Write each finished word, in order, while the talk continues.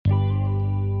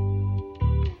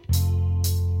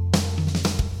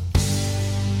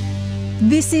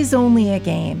This is Only a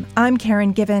Game. I'm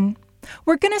Karen Given.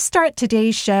 We're going to start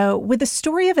today's show with a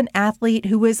story of an athlete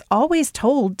who was always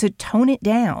told to tone it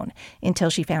down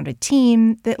until she found a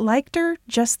team that liked her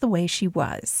just the way she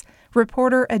was.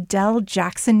 Reporter Adele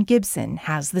Jackson-Gibson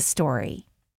has the story.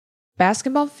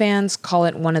 Basketball fans call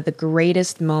it one of the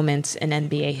greatest moments in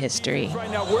NBA history.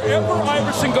 Right now, wherever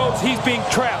Iverson goes, he's being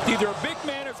trapped. Either a big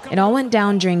man is It all went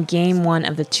down during Game 1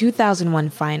 of the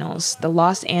 2001 Finals, the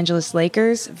Los Angeles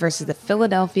Lakers versus the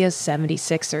Philadelphia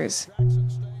 76ers.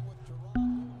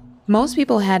 Most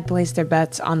people had placed their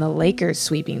bets on the Lakers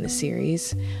sweeping the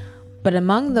series, but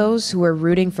among those who were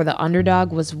rooting for the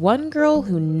underdog was one girl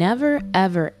who never,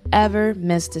 ever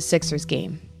missed a Sixers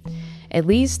game. At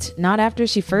least, not after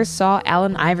she first saw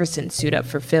Allen Iverson suit up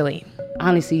for Philly.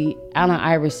 Honestly, Allen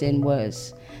Iverson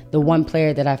was the one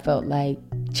player that I felt like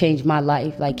changed my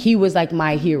life. Like, he was like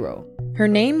my hero. Her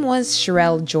name was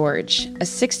Cherelle George, a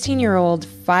 16-year-old,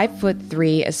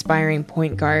 5'3" aspiring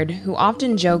point guard who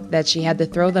often joked that she had to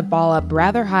throw the ball up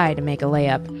rather high to make a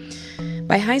layup.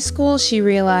 By high school, she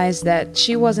realized that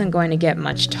she wasn't going to get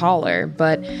much taller,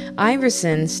 but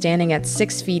Iverson, standing at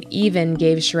 6 feet even,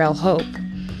 gave Cherelle hope.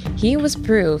 He was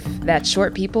proof that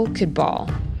short people could ball.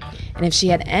 And if she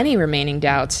had any remaining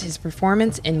doubts, his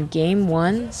performance in Game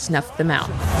 1 snuffed them out.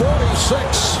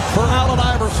 46 for Allen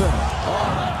Iverson.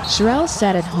 Cherelle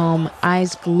sat at home,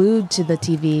 eyes glued to the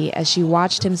TV as she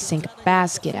watched him sink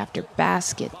basket after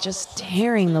basket, just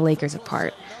tearing the Lakers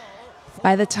apart.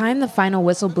 By the time the final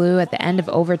whistle blew at the end of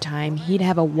overtime, he'd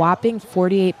have a whopping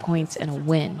 48 points and a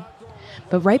win.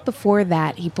 But right before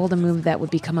that, he pulled a move that would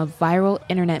become a viral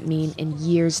internet meme in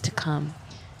years to come.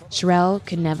 Cherelle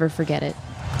could never forget it.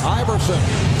 Iverson,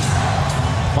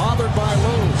 bothered by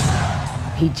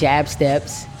Lou. He jab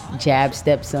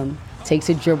steps him, takes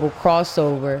a dribble,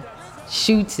 crossover,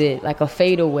 shoots it like a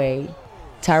fadeaway.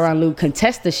 Tyronn Lue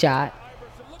contests the shot.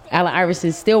 Allen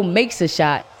Iverson still makes a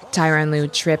shot. Tyronn Lue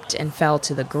tripped and fell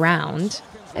to the ground.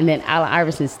 And then Allen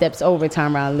Iverson steps over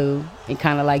Tyronn Lue and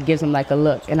kind of like gives him like a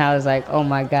look. And I was like, oh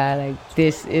my God, like,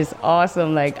 this is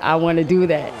awesome. Like, I want to do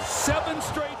that. 7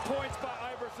 straight points by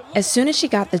Iverson. As soon as she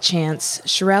got the chance,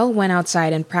 Cherelle went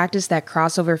outside and practiced that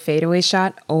crossover fadeaway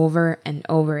shot over and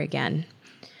over again.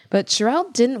 But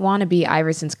Cherelle didn't want to be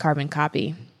Iverson's carbon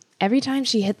copy. Every time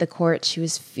she hit the court, she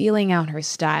was feeling out her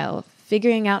style,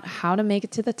 figuring out how to make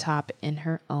it to the top in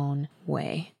her own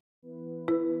way.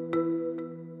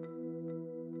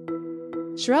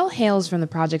 Cherelle hails from the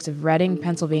projects of Reading,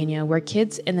 Pennsylvania, where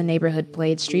kids in the neighborhood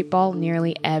played street ball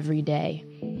nearly every day.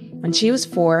 When she was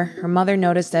 4, her mother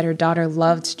noticed that her daughter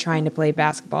loved trying to play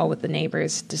basketball with the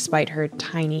neighbors, despite her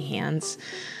tiny hands.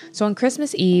 So on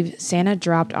Christmas Eve, Santa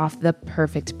dropped off the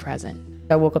perfect present.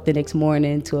 I woke up the next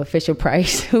morning to a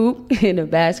Fisher-Price hoop and a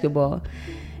basketball.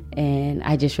 And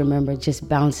I just remember just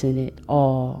bouncing it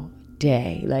all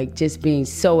day, like just being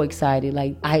so excited.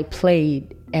 Like, I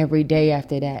played every day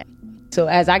after that. So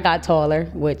as I got taller,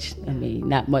 which, I mean,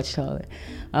 not much taller,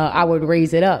 I would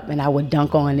raise it up and I would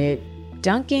dunk on it.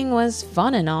 Dunking was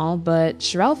fun and all, but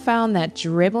Cherelle found that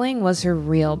dribbling was her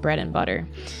real bread and butter.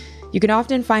 You could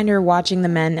often find her watching the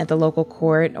men at the local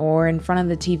court or in front of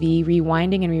the TV,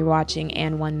 rewinding and rewatching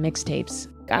And One mixtapes.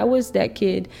 I was that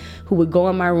kid who would go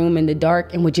in my room in the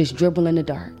dark and would just dribble in the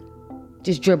dark.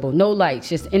 Just dribble, no lights,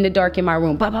 just in the dark in my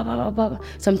room. Bah, bah, bah, bah, bah.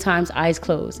 Sometimes eyes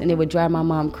closed, and it would drive my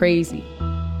mom crazy.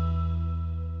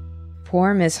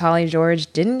 Poor Miss Holly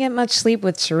George didn't get much sleep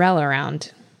with Cherelle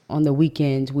around. On the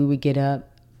weekends, we would get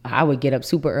up. I would get up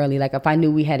super early. Like, if I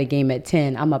knew we had a game at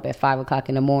 10, I'm up at 5 o'clock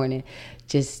in the morning,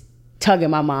 just tugging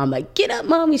my mom, like, get up,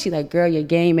 mommy. She's like, girl, your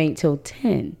game ain't till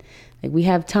 10. Like, we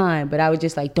have time. But I was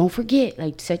just like, don't forget.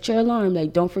 Like, set your alarm.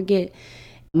 Like, don't forget.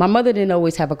 My mother didn't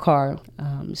always have a car,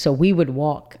 so we would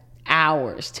walk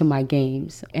hours to my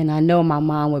games. And I know my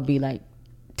mom would be, like,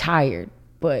 tired,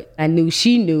 but I knew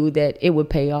she knew that it would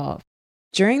pay off.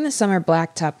 During the Summer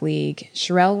Blacktop League,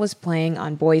 Cherelle was playing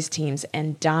on boys' teams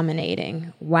and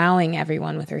dominating, wowing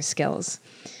everyone with her skills.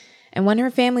 And when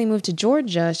her family moved to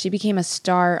Georgia, she became a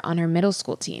star on her middle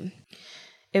school team.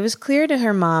 It was clear to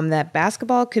her mom that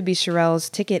basketball could be Cherelle's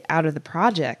ticket out of the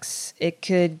projects. It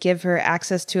could give her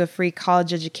access to a free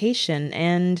college education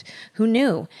and, who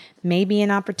knew, maybe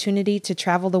an opportunity to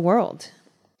travel the world.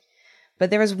 But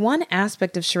there was one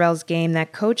aspect of Cherelle's game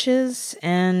that coaches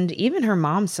and even her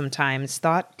mom sometimes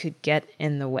thought could get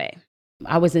in the way.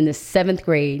 I was in the 7th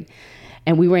grade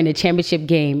and we were in a championship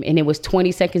game and it was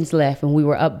 20 seconds left and we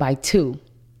were up by 2.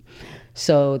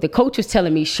 So the coach was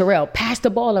telling me, Cherelle, pass the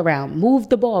ball around, move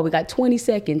the ball. We got 20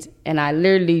 seconds. And I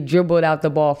literally dribbled out the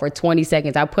ball for 20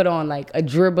 seconds. I put on like a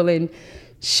dribbling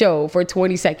show for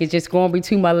 20 seconds, just going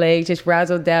between my legs, just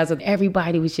razzle dazzle.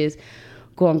 Everybody was just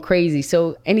going crazy.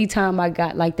 So anytime I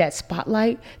got like that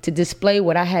spotlight to display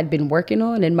what I had been working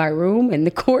on in my room and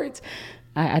the courts,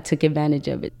 I took advantage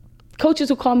of it. Coaches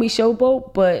will call me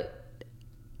showboat, but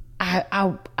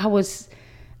I was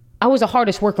the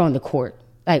hardest worker on the court.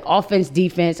 Like offense,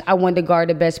 defense, I wanted to guard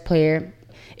the best player.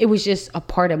 It was just a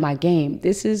part of my game.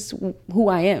 This is who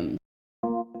I am.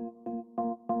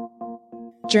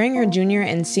 During her junior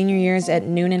and senior years at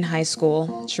Noonan High School,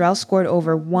 Cherelle scored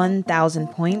over 1,000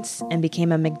 points and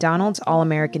became a McDonald's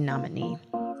All-American nominee.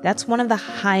 That's one of the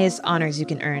highest honors you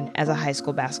can earn as a high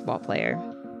school basketball player.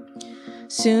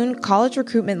 Soon, college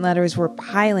recruitment letters were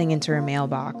piling into her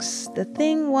mailbox. The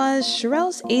thing was,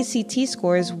 Cherelle's ACT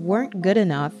scores weren't good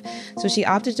enough, so she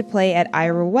opted to play at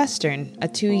Iowa Western, a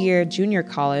 2-year junior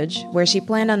college, where she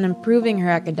planned on improving her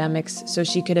academics so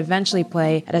she could eventually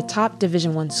play at a top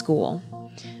Division I school.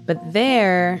 But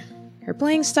there, her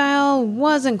playing style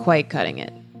wasn't quite cutting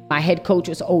it. My head coach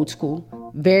was old school,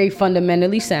 very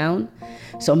fundamentally sound.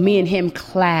 So me and him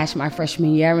clashed my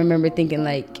freshman year. I remember thinking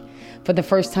for the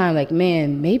first time,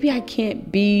 man, maybe I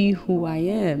can't be who I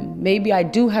am. Maybe I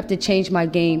do have to change my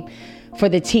game for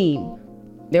the team.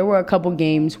 There were a couple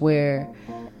games where,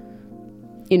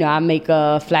 I make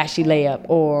a flashy layup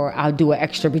or I'll do an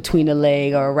extra between the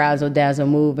leg or a razzle-dazzle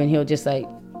move and he'll just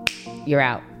you're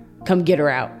out. Come get her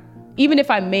out. Even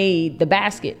if I made the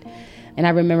basket. And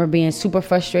I remember being super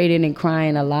frustrated and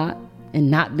crying a lot and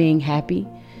not being happy.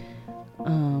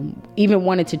 Even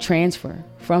wanted to transfer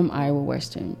from Iowa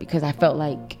Western because I felt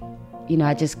I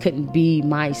just couldn't be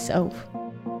myself.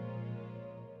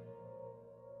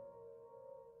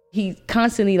 He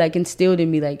constantly instilled in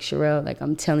me Cherelle,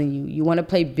 I'm telling you, you want to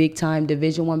play big time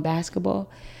Division I basketball?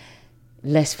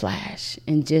 Less flash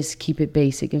and just keep it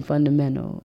basic and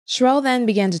fundamental. Cherelle then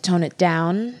began to tone it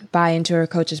down, buy into her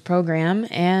coach's program,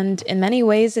 and in many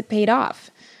ways it paid off.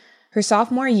 Her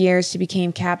sophomore year, she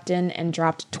became captain and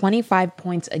dropped 25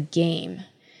 points a game.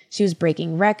 She was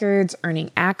breaking records,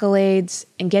 earning accolades,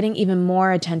 and getting even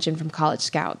more attention from college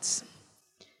scouts.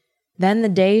 Then the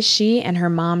day she and her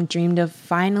mom dreamed of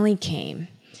finally came.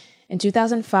 In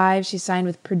 2005, she signed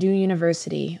with Purdue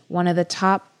University, one of the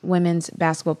top women's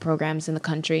basketball programs in the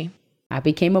country. I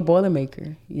became a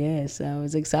Boilermaker. Yes, I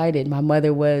was excited. My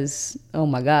mother was, oh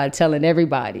my God, telling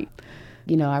everybody.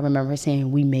 I remember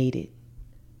saying, we made it.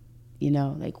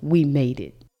 We made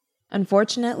it.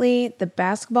 Unfortunately, the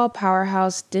basketball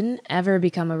powerhouse didn't ever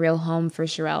become a real home for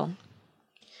Cherelle.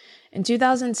 In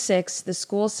 2006, the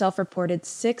school self-reported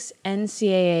 6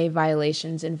 NCAA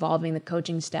violations involving the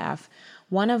coaching staff,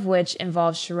 one of which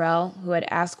involved Cherelle, who had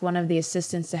asked one of the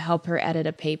assistants to help her edit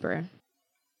a paper.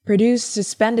 Purdue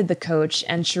suspended the coach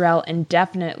and Cherelle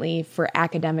indefinitely for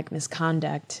academic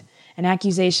misconduct, an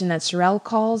accusation that Cherelle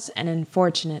calls an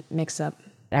unfortunate mix-up.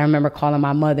 I remember calling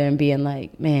my mother and being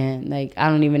man, I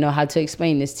don't even know how to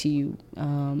explain this to you.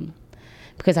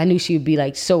 Because I knew she would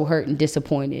be so hurt and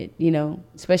disappointed,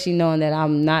 especially knowing that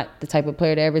I'm not the type of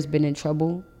player that ever's been in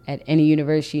trouble at any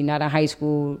university, not in high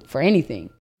school, for anything.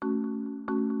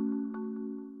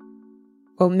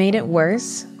 What made it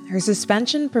worse? Her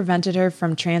suspension prevented her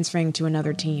from transferring to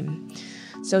another team.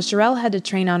 So Cherelle had to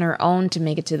train on her own to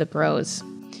make it to the pros.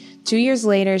 2 years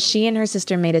later, she and her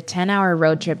sister made a 10-hour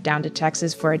road trip down to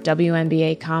Texas for a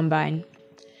WNBA combine.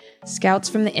 Scouts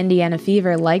from the Indiana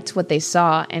Fever liked what they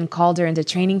saw and called her into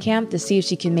training camp to see if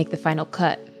she could make the final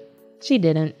cut. She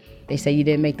didn't. They say you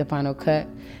didn't make the final cut,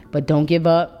 but don't give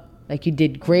up. You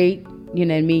did great. You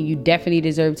know what I mean? You definitely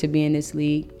deserve to be in this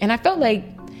league. And I felt like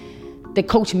the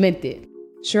coach meant it.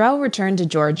 Cherelle returned to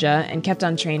Georgia and kept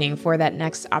on training for that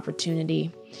next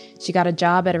opportunity. She got a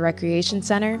job at a recreation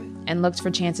center and looked for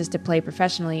chances to play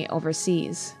professionally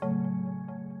overseas.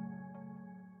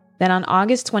 Then on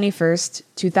August 21st,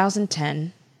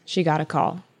 2010, she got a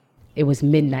call. It was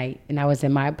midnight, and I was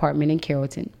in my apartment in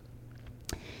Carrollton.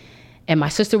 And my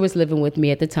sister was living with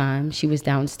me at the time. She was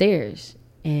downstairs,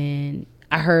 and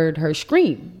I heard her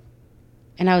scream.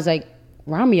 And I was like,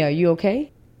 Rami, are you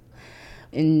okay?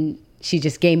 And she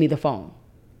just gave me the phone.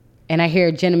 And I hear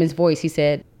a gentleman's voice. He's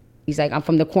like, I'm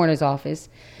from the coroner's office.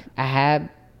 I have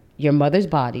your mother's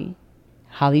body,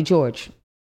 Holly George.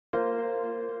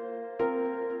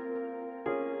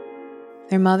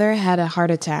 Their mother had a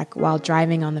heart attack while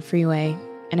driving on the freeway,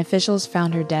 and officials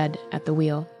found her dead at the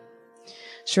wheel.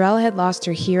 Cherelle had lost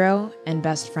her hero and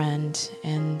best friend,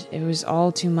 and it was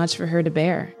all too much for her to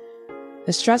bear.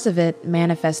 The stress of it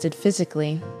manifested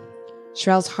physically.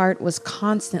 Cherelle's heart was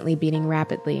constantly beating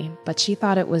rapidly, but she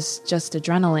thought it was just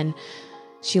adrenaline.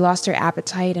 She lost her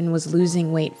appetite and was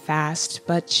losing weight fast,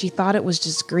 but she thought it was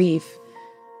just grief.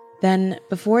 Then,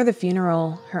 before the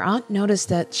funeral, her aunt noticed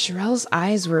that Sherelle's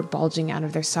eyes were bulging out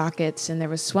of their sockets and there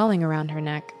was swelling around her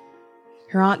neck.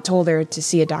 Her aunt told her to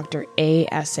see a doctor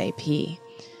ASAP.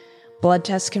 Blood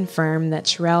tests confirmed that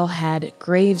Sherelle had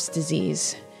Graves'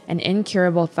 disease, an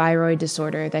incurable thyroid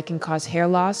disorder that can cause hair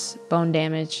loss, bone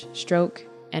damage, stroke,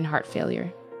 and heart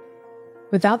failure.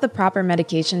 Without the proper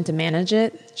medication to manage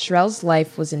it, Sherelle's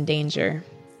life was in danger,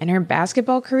 and her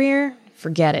basketball career,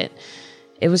 forget it.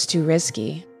 It was too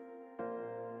risky.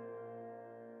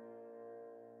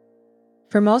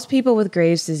 For most people with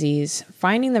Graves' disease,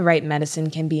 finding the right medicine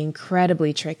can be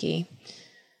incredibly tricky.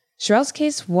 Sherelle's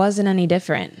case wasn't any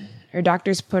different. Her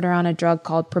doctors put her on a drug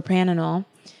called propranolol,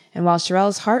 and while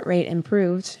Sherelle's heart rate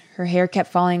improved, her hair kept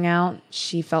falling out,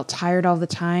 she felt tired all the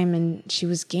time, and she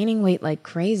was gaining weight like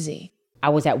crazy. I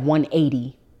was at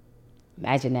 180.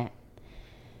 Imagine that.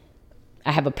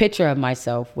 I have a picture of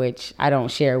myself, which I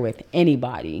don't share with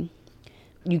anybody.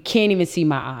 You can't even see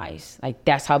my eyes. Like,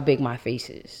 that's how big my face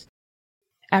is.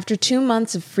 After 2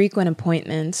 months of frequent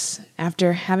appointments,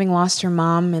 after having lost her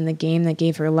mom in the game that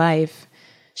gave her life,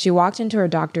 she walked into her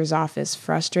doctor's office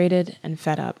frustrated and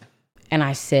fed up. And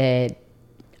I said,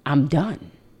 I'm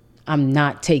done. I'm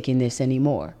not taking this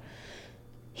anymore.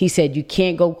 He said, you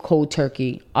can't go cold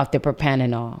turkey off the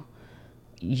propranolol.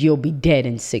 You'll be dead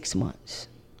in 6 months.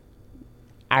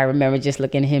 I remember just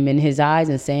looking at him in his eyes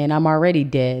and saying, I'm already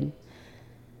dead.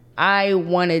 I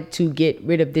wanted to get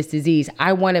rid of this disease.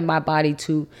 I wanted my body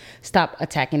to stop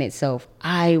attacking itself.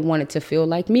 I wanted to feel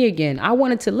like me again. I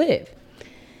wanted to live.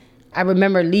 I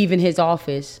remember leaving his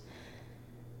office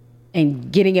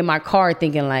and getting in my car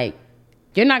thinking like,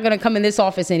 you're not going to come in this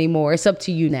office anymore. It's up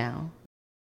to you now.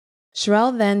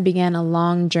 Sherelle then began a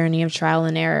long journey of trial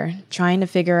and error, trying to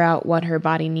figure out what her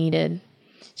body needed.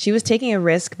 She was taking a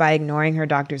risk by ignoring her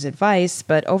doctor's advice,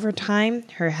 but over time,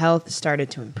 her health started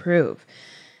to improve.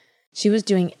 She was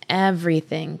doing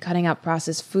everything, cutting out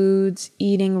processed foods,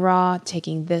 eating raw,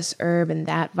 taking this herb and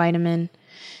that vitamin.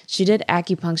 She did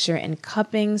acupuncture and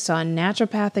cupping, saw a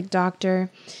naturopathic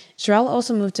doctor. Sherelle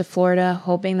also moved to Florida,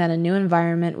 hoping that a new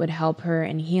environment would help her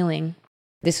in healing.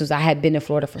 I had been in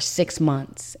Florida for 6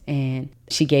 months, and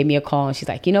she gave me a call, and she's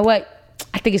like, you know what?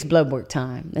 I think it's blood work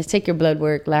time. Let's take your blood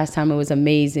work. Last time it was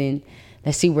amazing.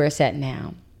 Let's see where it's at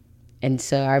now. And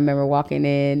so I remember walking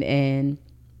in and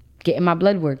getting my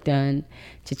blood work done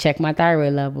to check my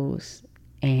thyroid levels,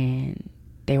 and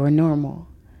they were normal.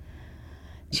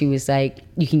 She was like,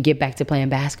 you can get back to playing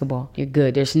basketball. You're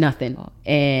good. There's nothing.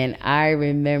 And I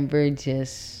remember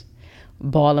just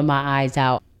bawling my eyes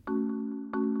out.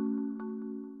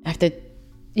 After,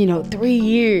 3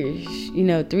 years,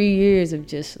 3 years of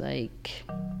just like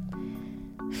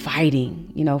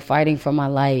fighting for my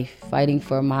life, fighting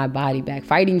for my body back,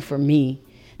 fighting for me.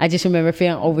 I just remember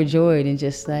feeling overjoyed and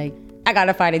just like, I got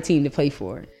to find a team to play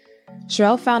for.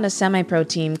 Sherelle found a semi-pro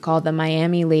team called the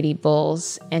Miami Lady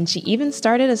Bulls, and she even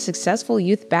started a successful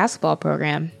youth basketball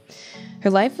program. Her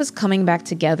life was coming back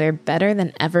together better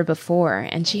than ever before,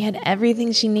 and she had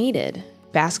everything she needed: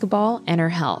 basketball and her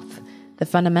health, the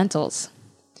fundamentals.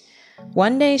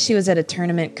 One day, she was at a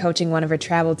tournament coaching one of her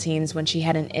travel teams when she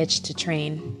had an itch to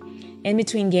train. In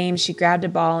between games, she grabbed a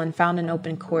ball and found an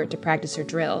open court to practice her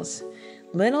drills.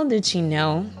 Little did she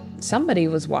know, somebody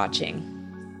was watching.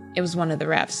 It was one of the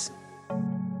refs.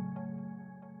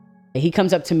 He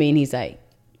comes up to me and he's like,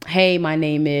 hey, my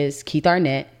name is Keith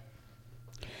Arnett,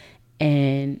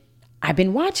 and I've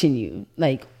been watching you,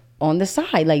 like, on the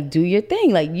side, like, do your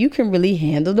thing. Like, you can really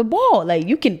handle the ball. Like,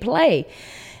 you can play.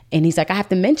 And he's like, I have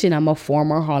to mention I'm a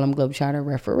former Harlem Globetrotter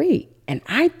referee, and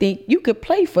I think you could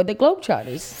play for the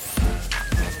Globetrotters.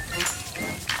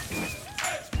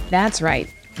 That's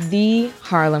right. The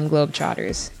Harlem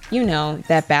Globetrotters. You know,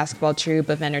 that basketball troupe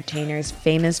of entertainers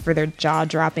famous for their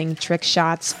jaw-dropping trick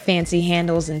shots, fancy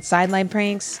handles, and sideline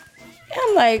pranks.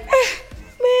 I'm like,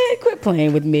 man, quit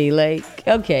playing with me. Like,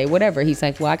 okay, whatever. He's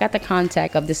like, well, I got the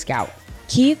contact of the scout.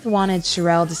 Keith wanted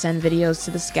Sherelle to send videos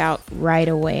to the scout right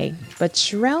away, but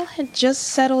Sherelle had just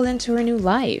settled into her new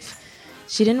life.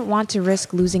 She didn't want to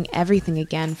risk losing everything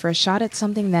again for a shot at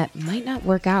something that might not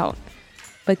work out.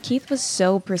 But Keith was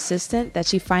so persistent that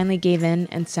she finally gave in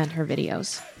and sent her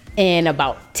videos. And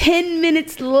about 10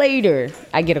 minutes later,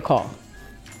 I get a call.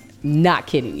 Not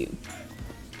kidding you.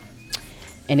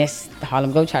 And it's the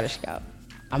Harlem Globetrotter Scout.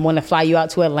 I want to fly you out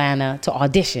to Atlanta to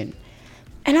audition.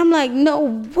 And I'm like,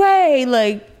 no way.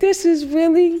 Like, this is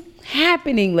really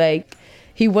happening. Like,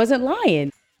 he wasn't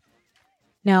lying.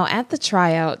 Now, at the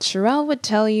tryout, Sherelle would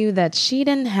tell you that she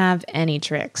didn't have any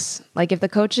tricks. Like, if the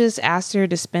coaches asked her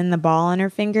to spin the ball on her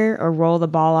finger or roll the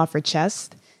ball off her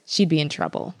chest, she'd be in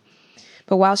trouble.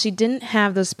 But while she didn't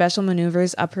have those special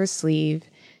maneuvers up her sleeve,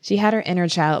 she had her inner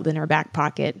child in her back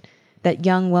pocket. That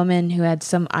young woman who had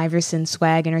some Iverson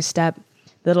swag in her step.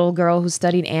 The little girl who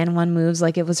studied and won moves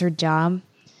like it was her job.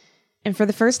 And for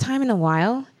the first time in a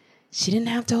while, she didn't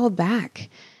have to hold back.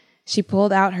 She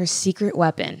pulled out her secret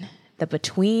weapon, the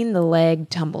between-the-leg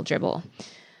tumble dribble.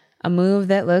 A move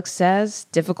that looks as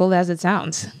difficult as it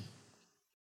sounds.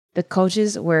 The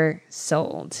coaches were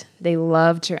sold. They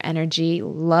loved her energy,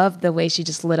 loved the way she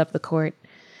just lit up the court.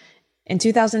 In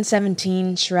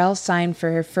 2017, Cherelle signed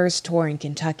for her first tour in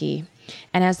Kentucky.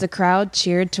 And as the crowd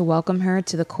cheered to welcome her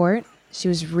to the court, she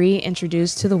was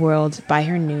reintroduced to the world by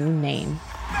her new name.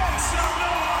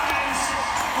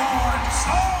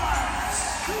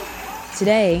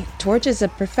 Today, Torch is a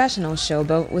professional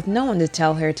showboat with no one to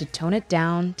tell her to tone it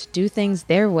down, to do things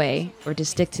their way, or to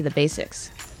stick to the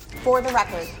basics. For the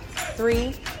record,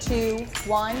 3, 2,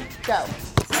 1, go.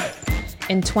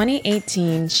 In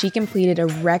 2018, she completed a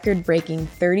record-breaking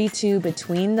 32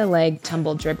 between-the-leg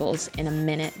tumble dribbles in a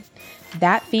minute.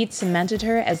 That feat cemented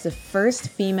her as the first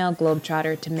female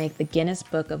Globetrotter to make the Guinness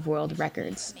Book of World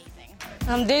Records.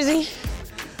 I'm dizzy,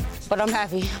 but I'm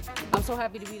happy. I'm so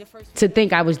happy to be the first. To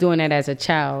think I was doing that as a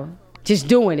child, just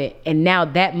doing it, and now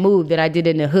that move that I did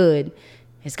in the hood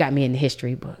has got me in the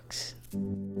history books.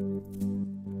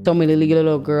 So many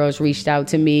little girls reached out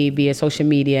to me via social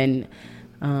media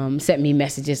and sent me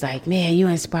messages like, man, you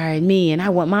inspired me, and I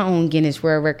want my own Guinness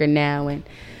World Record now. And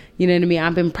you know what I mean?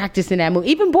 I've been practicing that move.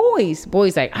 Even boys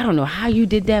like, I don't know how you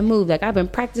did that move. Like, I've been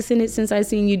practicing it since I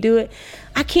seen you do it.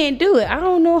 I can't do it. I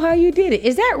don't know how you did it.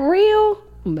 Is that real?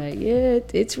 I'm like, yeah,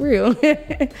 it's real.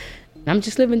 I'm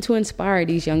just living to inspire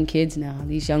these young kids now,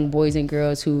 these young boys and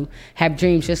girls who have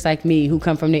dreams just like me, who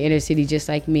come from the inner city just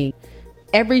like me.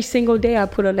 Every single day I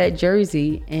put on that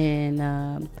jersey,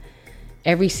 and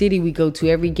every city we go to,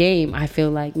 every game, I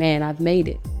feel like, man, I've made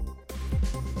it.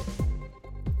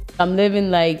 I'm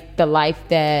living like the life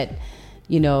that,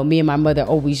 you know, me and my mother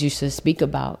always used to speak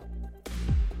about.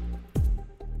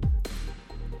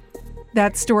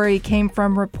 That story came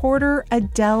from reporter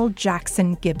Adele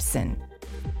Jackson Gibson.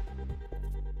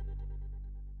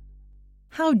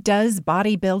 How does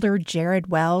bodybuilder Jared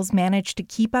Wells manage to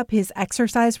keep up his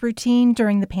exercise routine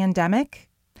during the pandemic?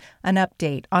 An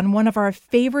update on one of our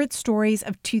favorite stories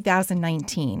of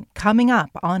 2019, coming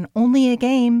up on Only a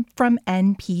Game from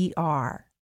NPR.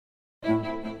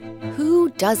 Who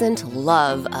doesn't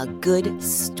love a good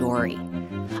story?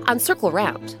 On Circle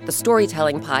Round, the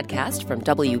storytelling podcast from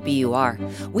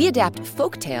WBUR, we adapt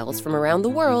folk tales from around the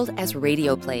world as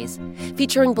radio plays,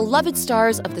 featuring beloved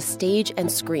stars of the stage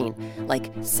and screen,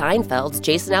 like Seinfeld's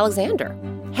Jason Alexander,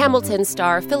 Hamilton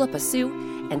star Philippa Sue,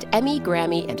 and Emmy,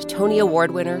 Grammy, and Tony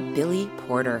Award winner Billy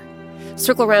Porter.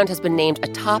 Circle Round has been named a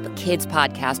top kids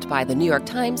podcast by The New York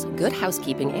Times, Good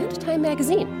Housekeeping, and Time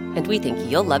Magazine, and we think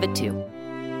you'll love it too.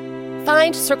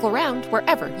 Find Circle Round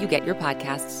wherever you get your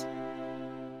podcasts.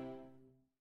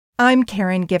 I'm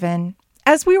Karen Given.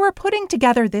 As we were putting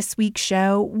together this week's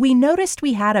show, we noticed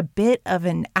we had a bit of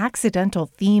an accidental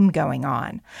theme going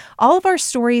on. All of our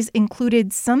stories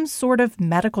included some sort of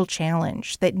medical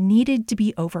challenge that needed to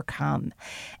be overcome.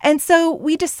 And so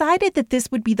we decided that this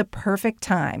would be the perfect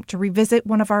time to revisit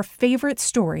one of our favorite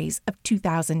stories of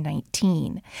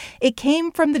 2019. It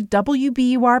came from the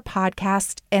WBUR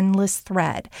podcast Endless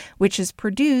Thread, which is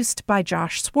produced by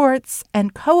Josh Swartz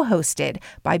and co-hosted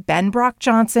by Ben Brock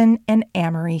Johnson and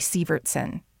Amory Sievertson.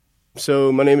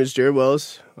 So my name is Jared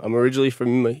Wells. I'm originally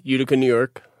from Utica, New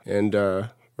York, and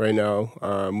right now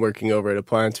I'm working over at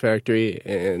Appliance Factory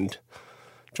and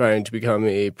trying to become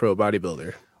a pro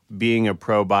bodybuilder. Being a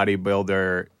pro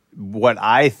bodybuilder, what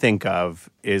I think of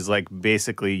is like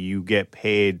basically you get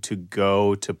paid to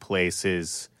go to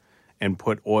places and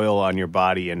put oil on your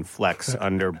body and flex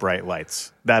under bright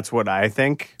lights. That's what I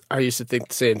think. I used to think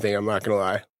the same thing, I'm not going to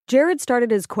lie. Jared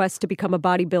started his quest to become a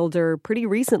bodybuilder pretty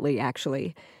recently,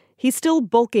 actually. He's still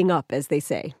bulking up, as they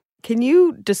say. Can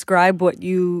you describe what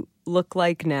you look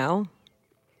like now?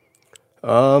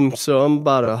 So I'm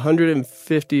about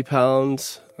 150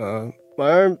 pounds. My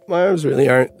arms really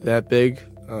aren't that big.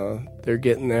 They're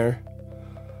getting there.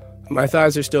 My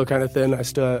thighs are still kind of thin.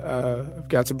 I've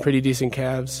got some pretty decent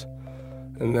calves,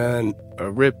 and then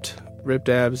ripped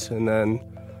abs, and then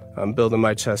I'm building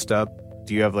my chest up.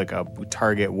 Do you have like a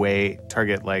target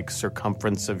like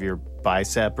circumference of your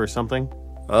bicep or something?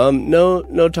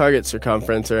 No target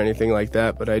circumference or anything like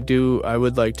that, but I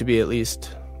would like to be at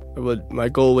least, my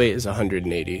goal weight is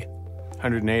 180.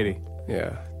 180?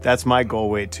 Yeah. That's my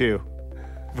goal weight too,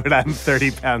 but I'm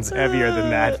 30 pounds heavier than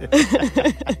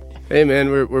that. Hey, man,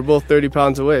 we're both 30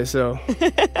 pounds away, so.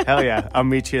 Hell yeah, I'll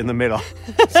meet you in the middle.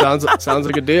 Sounds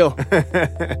like a deal.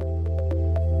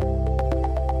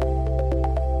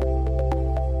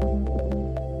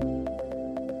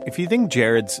 If you think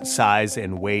Jared's size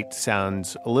and weight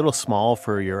sounds a little small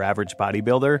for your average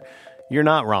bodybuilder, you're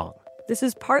not wrong. This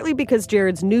is partly because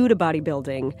Jared's new to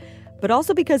bodybuilding, but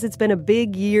also because it's been a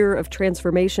big year of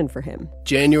transformation for him.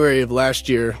 January of last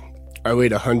year, I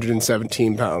weighed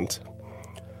 117 pounds.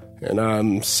 And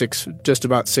I'm just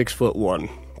about 6'1".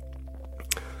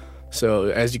 So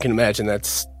as you can imagine,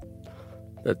 that's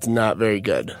not very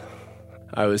good.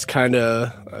 I was kind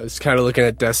of looking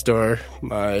at death's door.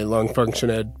 My lung function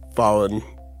had fallen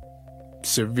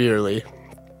severely.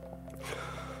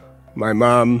 My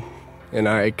mom and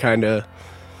I kind of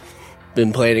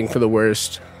been planning for the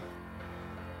worst.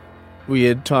 We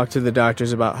had talked to the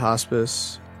doctors about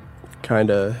hospice. Kind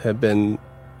of have been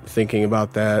thinking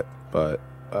about that, but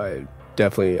I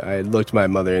looked my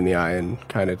mother in the eye and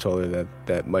kind of told her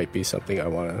that might be something I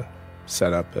want to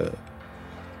set up a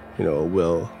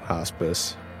will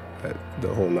hospice, the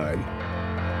whole nine.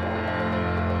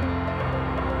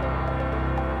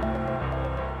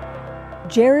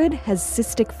 Jared has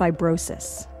cystic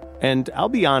fibrosis. And I'll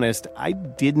be honest, I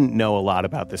didn't know a lot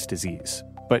about this disease,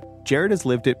 but Jared has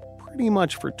lived it pretty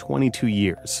much for 22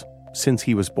 years, since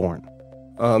he was born.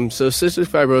 So cystic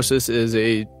fibrosis is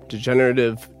a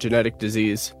degenerative genetic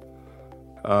disease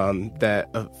that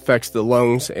affects the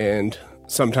lungs and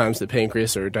sometimes the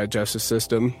pancreas or digestive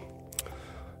system.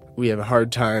 We have a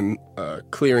hard time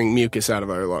clearing mucus out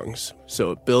of our lungs,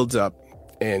 so it builds up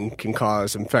and can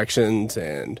cause infections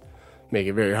and make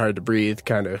it very hard to breathe,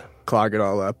 kind of clog it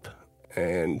all up.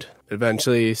 And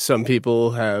eventually some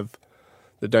people have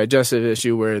the digestive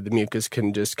issue where the mucus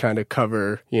can just kind of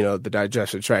cover, the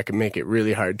digestive tract and make it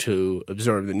really hard to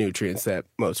absorb the nutrients that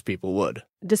most people would.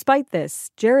 Despite this,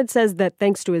 Jared says that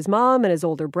thanks to his mom and his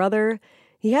older brother,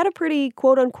 he had a pretty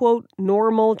quote-unquote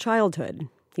normal childhood.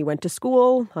 He went to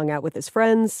school, hung out with his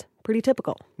friends, pretty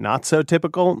typical. Not so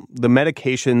typical. The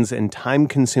medications and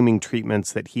time-consuming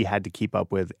treatments that he had to keep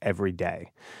up with every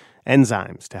day.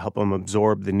 Enzymes to help him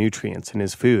absorb the nutrients in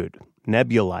his food.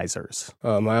 Nebulizers.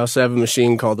 I also have a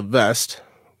machine called a vest,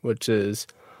 which is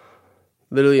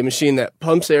literally a machine that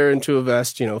pumps air into a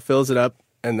vest, fills it up,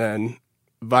 and then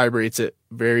vibrates it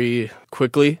very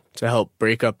quickly to help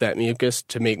break up that mucus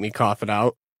to make me cough it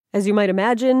out. As you might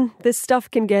imagine, this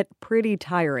stuff can get pretty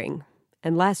tiring.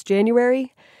 And last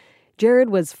January,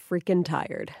 Jared was freaking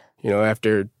tired.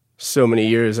 After so many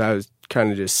years, I was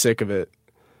kind of just sick of it.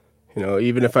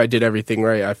 Even if I did everything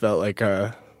right, I felt like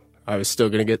I was still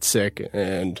going to get sick,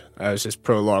 and I was just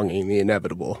prolonging the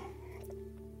inevitable.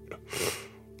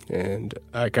 And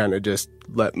I kind of just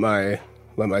let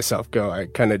myself go. I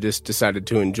kind of just decided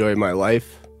to enjoy my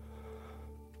life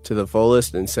to the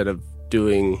fullest instead of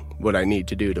doing what I need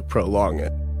to do to prolong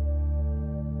it.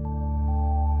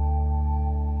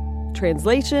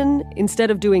 Translation,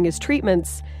 instead of doing his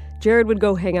treatments, Jared would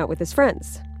go hang out with his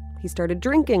friends. He started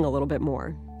drinking a little bit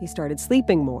more. He started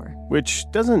sleeping more. Which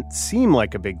doesn't seem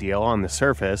like a big deal on the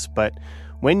surface, but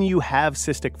when you have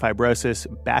cystic fibrosis,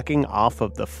 backing off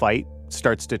of the fight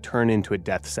starts to turn into a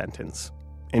death sentence.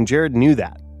 And Jared knew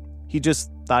that. He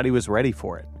just thought he was ready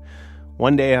for it.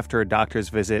 One day after a doctor's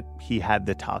visit, he had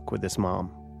the talk with his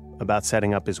mom about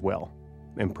setting up his will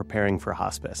and preparing for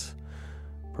hospice,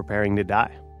 preparing to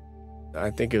die. I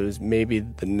think it was maybe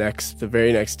the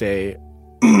very next day,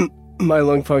 my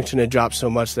lung function had dropped so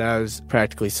much that I was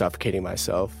practically suffocating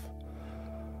myself.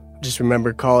 Just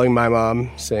remember calling my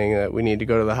mom, saying that we need to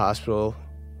go to the hospital,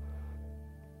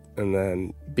 and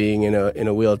then being in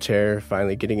a wheelchair,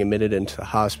 finally getting admitted into the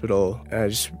hospital.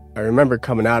 And I remember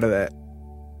coming out of that,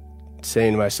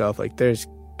 saying to myself, there's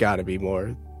got to be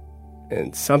more.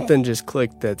 And something just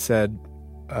clicked that said,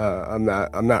 I'm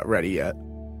not ready yet.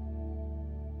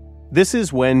 This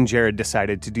is when Jared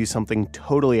decided to do something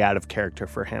totally out of character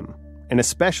for him, and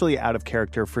especially out of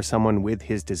character for someone with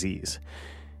his disease.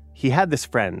 He had this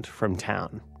friend from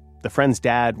town. The friend's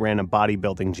dad ran a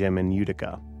bodybuilding gym in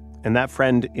Utica, and that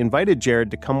friend invited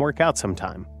Jared to come work out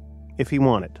sometime, if he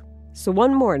wanted. So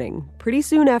one morning, pretty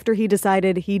soon after he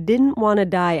decided he didn't want to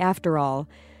die after all,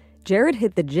 Jared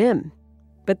hit the gym.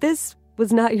 But this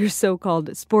was not your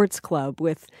so-called sports club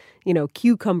with,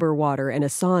 cucumber water and a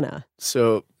sauna.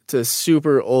 So it's a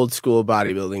super old school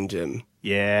bodybuilding gym.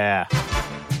 Yeah.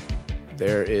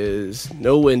 There is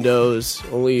no windows,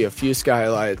 only a few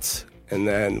skylights, and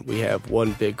then we have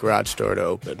one big garage door to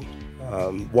open.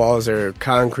 Walls are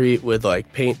concrete with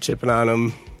paint chipping on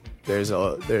them. There's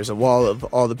a wall of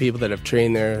all the people that have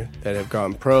trained there that have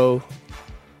gone pro.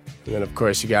 And then, of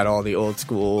course, you got all the old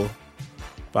school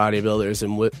bodybuilders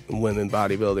and women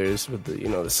bodybuilders with the,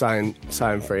 the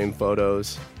sign frame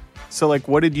photos. So, like,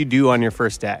 what did you do on your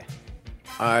first day?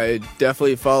 I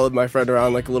definitely followed my friend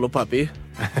around like a little puppy.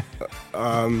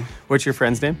 What's your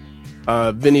friend's name?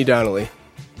 Vinny Donnelly.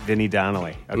 Vinny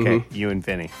Donnelly. Okay, You and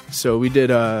Vinny. So we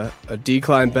did a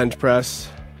decline bench press.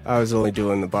 I was only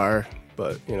doing the bar,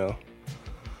 but, you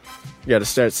got to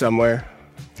start somewhere.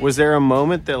 Was there a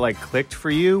moment that, like, clicked for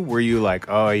you? Were you like,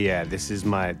 oh, yeah, this is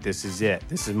it.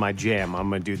 This is my jam. I'm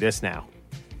going to do this now.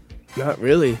 Not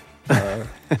really. To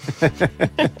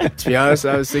be honest,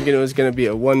 I was thinking it was going to be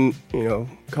a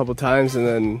couple times and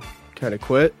then kind of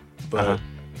quit. But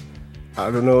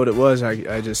I don't know what it was.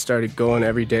 I just started going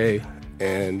every day.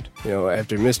 And,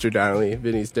 after Mr. Donnelly,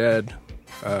 Vinny's dad,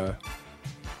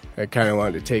 I kind of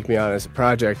wanted to take me on as a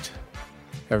project.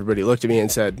 Everybody looked at me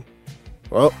and said,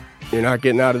 well, you're not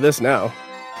getting out of this now.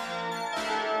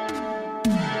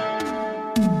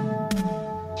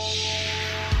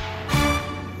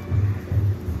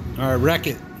 All right, wreck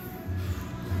it.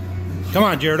 Come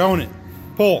on, Jared, own it.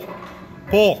 Pull.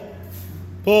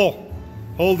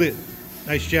 Hold it.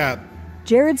 Nice job.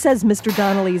 Jared says Mr.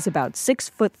 Donnelly's about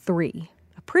 6'3",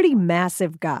 a pretty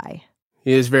massive guy.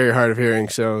 He is very hard of hearing,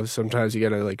 so sometimes you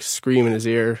gotta like scream in his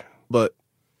ear. But,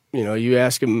 you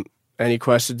ask him any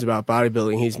questions about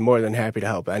bodybuilding, he's more than happy to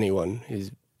help anyone.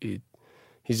 He's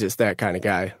just that kind of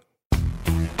guy.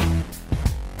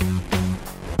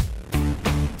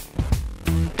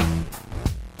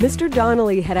 Mr.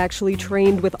 Donnelly had actually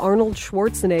trained with Arnold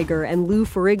Schwarzenegger and Lou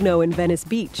Ferrigno in Venice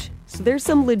Beach, so there's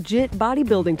some legit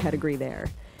bodybuilding pedigree there.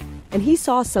 And he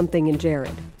saw something in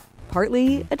Jared.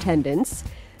 Partly attendance.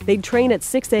 They'd train at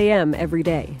 6 a.m. every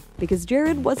day, because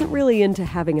Jared wasn't really into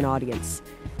having an audience.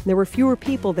 There were fewer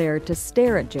people there to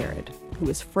stare at Jared, who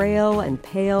was frail and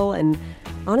pale and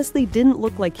honestly didn't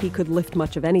look like he could lift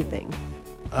much of anything.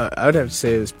 I would have to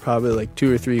say it was probably like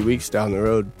 2 or 3 weeks down the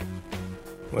road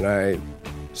when I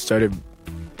started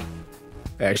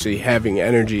actually having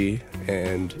energy,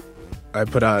 and I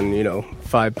put on,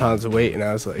 5 pounds of weight, and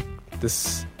I was like,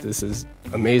 this is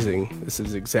amazing. This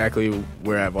is exactly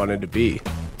where I wanted to be.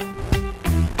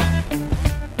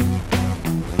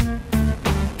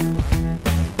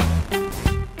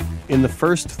 In the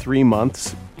first 3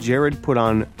 months, Jared put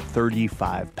on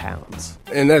 35 pounds.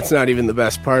 And that's not even the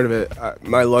best part of it.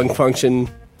 My lung function,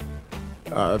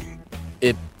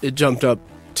 it jumped up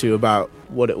to about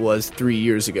what it was 3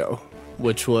 years ago,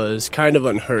 which was kind of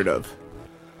unheard of.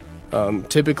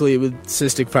 Typically with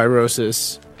cystic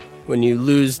fibrosis, when you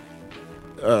lose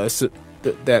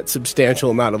that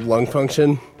substantial amount of lung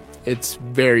function, it's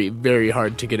very, very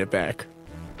hard to get it back.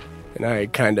 And I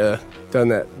kind of done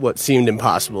that, what seemed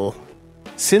impossible.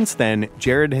 Since then,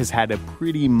 Jared has had a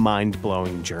pretty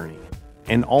mind-blowing journey,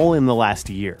 and all in the last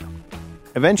year.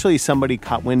 Eventually, somebody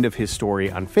caught wind of his story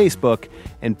on Facebook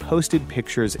and posted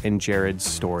pictures in Jared's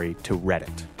story to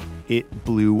Reddit. It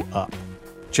blew up,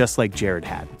 just like Jared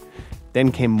had.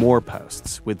 Then came more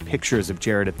posts with pictures of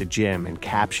Jared at the gym and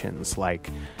captions like,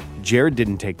 "Jared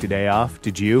didn't take today off,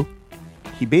 did you?"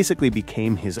 He basically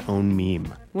became his own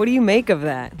meme. What do you make of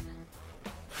that?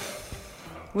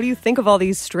 What do you think of all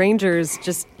these strangers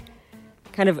just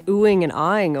kind of oohing and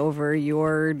aahing over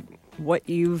what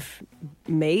you've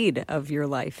made of your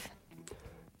life?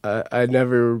 I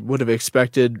never would have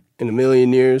expected in a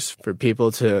million years for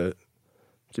people to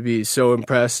be so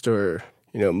impressed or,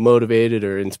 motivated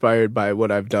or inspired by what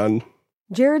I've done.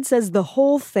 Jared says the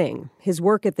whole thing, his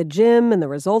work at the gym and the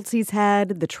results he's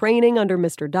had, the training under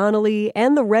Mr. Donnelly,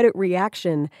 and the Reddit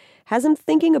reaction, has him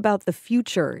thinking about the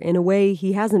future in a way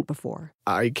he hasn't before.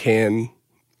 I can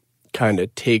kind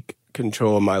of take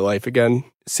control of my life again.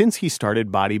 Since he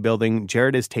started bodybuilding,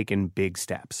 Jared has taken big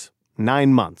steps.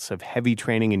 9 months of heavy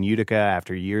training in Utica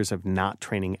after years of not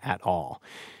training at all.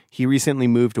 He recently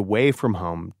moved away from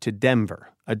home to Denver,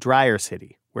 a drier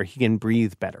city where he can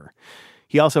breathe better.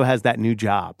 He also has that new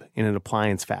job in an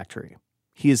appliance factory.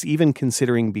 He is even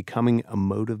considering becoming a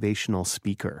motivational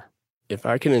speaker. If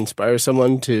I can inspire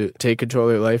someone to take control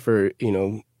of their life or,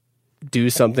 do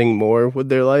something more with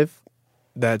their life,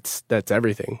 that's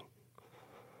everything.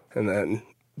 And then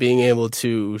being able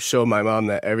to show my mom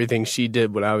that everything she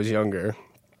did when I was younger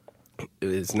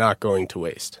is not going to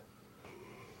waste.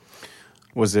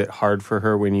 Was it hard for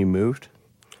her when you moved?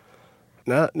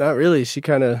 Not really. She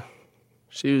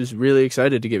was really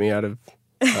excited to get me out of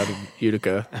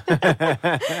Utica.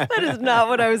 That is not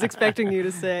what I was expecting you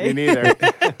to say. Me neither.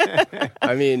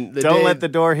 I mean, don't let the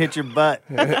door hit your butt.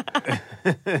 I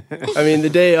mean,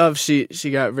 the day of, she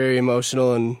got very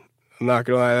emotional, and I'm not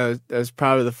gonna lie, that was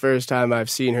probably the first time I've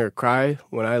seen her cry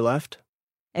when I left.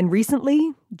 And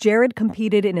recently, Jared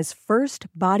competed in his first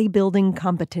bodybuilding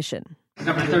competition.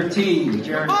 Number 13,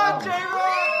 Jared. Come on, J-Rock!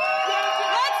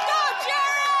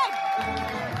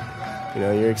 You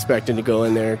know, you're expecting to go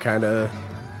in there, kind of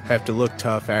have to look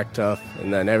tough, act tough,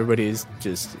 and then everybody's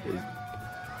just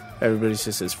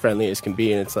as friendly as can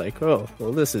be, and it's like, oh,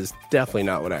 well, this is definitely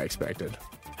not what I expected.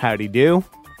 How'd he do?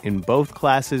 In both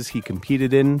classes he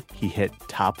competed in, he hit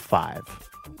top 5.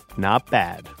 Not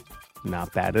bad.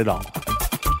 Not bad at all.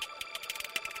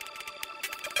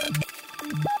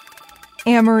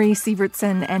 Anne-Marie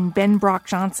Sievertson and Ben Brock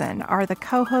Johnson are the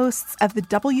co-hosts of the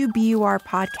WBUR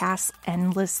podcast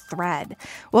Endless Thread.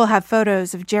 We'll have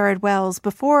photos of Jared Wells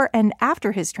before and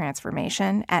after his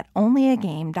transformation at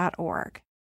onlyagame.org.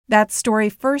 That story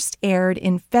first aired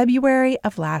in February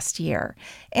of last year.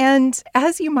 And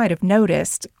as you might have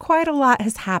noticed, quite a lot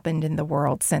has happened in the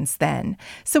world since then.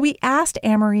 So we asked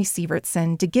Anne-Marie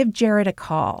Sievertson to give Jared a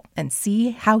call and see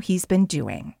how he's been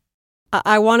doing.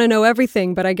 I want to know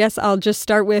everything, but I guess I'll just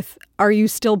start with, are you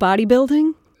still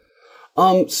bodybuilding?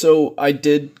 So I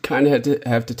did kind of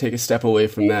have to take a step away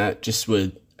from that, just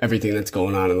with everything that's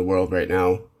going on in the world right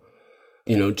now.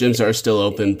 You know, gyms are still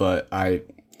open, but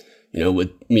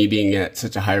with me being at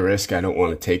such a high risk, I don't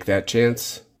want to take that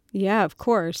chance. Yeah, of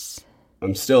course.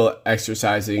 I'm still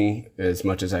exercising as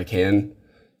much as I can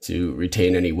to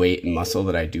retain any weight and muscle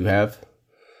that I do have.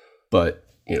 But,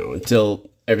 until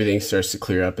everything starts to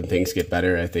clear up and things get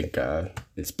better, I think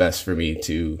it's best for me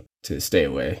to stay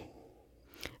away.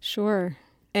 Sure.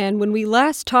 And when we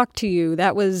last talked to you,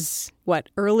 that was,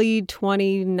 early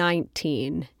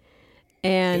 2019.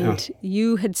 And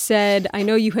You had said, I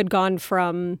know you had gone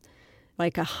from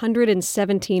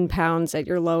 117 pounds at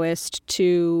your lowest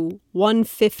to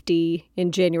 150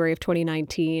 in January of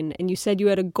 2019. And you said you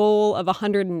had a goal of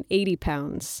 180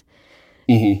 pounds.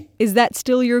 Mm-hmm. Is that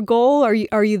still your goal? Are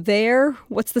you there?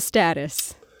 What's the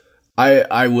status?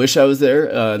 I wish I was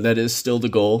there. That is still the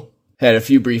goal. Had a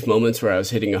few brief moments where I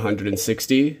was hitting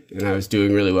 160 and I was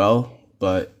doing really well,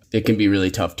 but it can be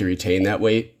really tough to retain that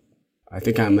weight. I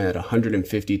think I'm at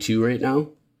 152 right now.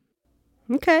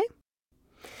 Okay.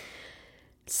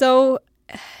 So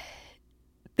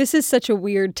this is such a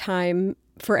weird time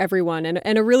for everyone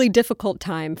and a really difficult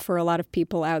time for a lot of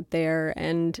people out there.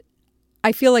 And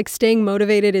I feel like staying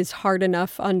motivated is hard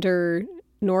enough under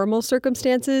normal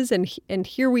circumstances. And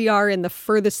here we are in the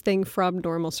furthest thing from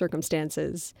normal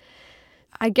circumstances.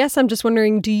 I guess I'm just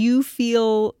wondering,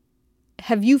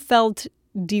 have you felt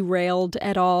derailed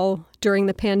at all during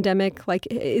the pandemic?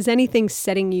 Is anything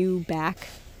setting you back?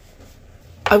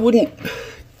 I wouldn't.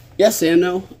 Yes and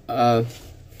no.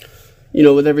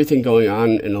 With everything going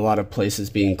on and a lot of places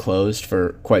being closed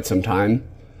for quite some time,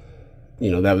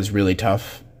 that was really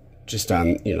tough just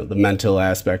on, the mental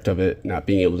aspect of it, not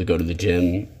being able to go to the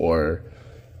gym or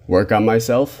work on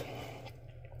myself.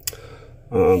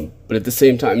 But at the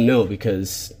same time, no,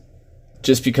 because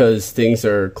things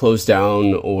are closed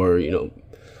down or,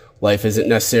 life isn't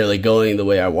necessarily going the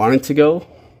way I want it to go,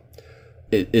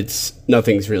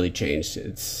 nothing's really changed.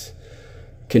 It's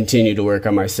continue to work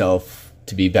on myself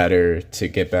to be better, to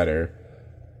get better,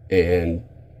 and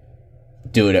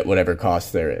do it at whatever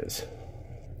cost there is.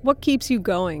 What keeps you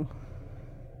going?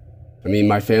 I mean,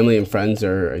 my family and friends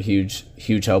are a huge,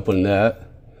 huge help in that.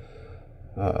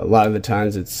 A lot of the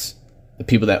times it's the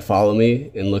people that follow me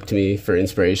and look to me for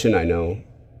inspiration. I know,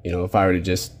 if I were to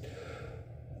just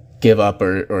give up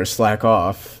or slack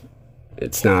off,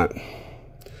 it's not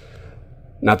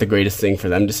the greatest thing for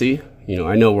them to see.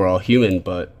 I know we're all human,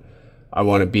 but I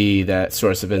want to be that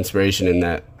source of inspiration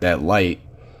and that light.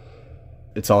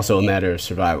 It's also a matter of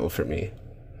survival for me.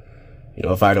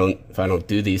 If I don't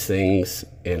do these things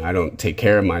and I don't take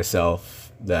care of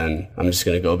myself, then I'm just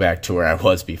going to go back to where I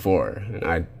was before, and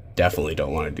I definitely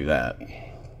don't want to do that.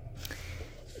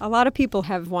 A lot of people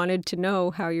have wanted to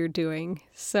know how you're doing,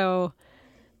 so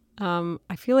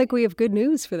I feel like we have good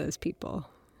news for those people.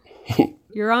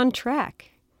 You're on track.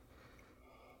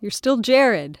 You're still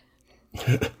Jared.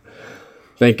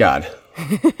 Thank God.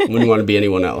 Wouldn't want to be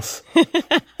anyone else.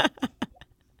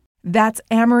 That's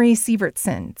Anne-Marie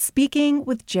Sievertson speaking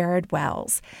with Jared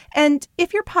Wells. And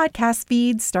if your podcast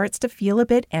feed starts to feel a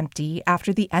bit empty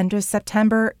after the end of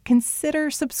September,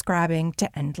 consider subscribing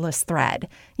to Endless Thread.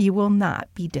 You will not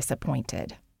be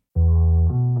disappointed.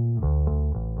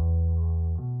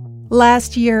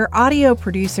 Last year, audio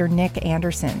producer Nick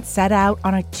Anderson set out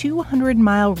on a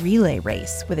 200-mile relay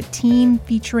race with a team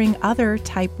featuring other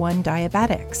type 1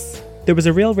 diabetics. There was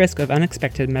a real risk of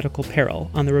unexpected medical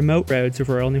peril on the remote roads of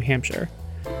rural New Hampshire.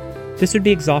 This would be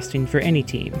exhausting for any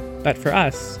team, but for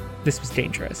us, this was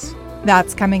dangerous.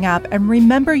 That's coming up. And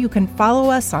remember, you can follow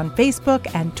us on Facebook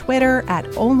and Twitter at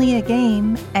Only a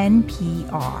Game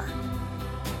NPR.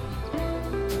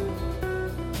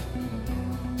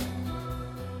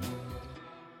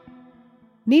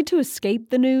 Need to escape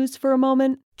the news for a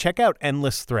moment? Check out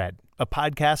Endless Thread, a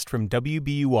podcast from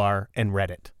WBUR and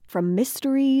Reddit. From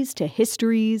mysteries to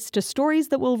histories to stories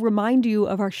that will remind you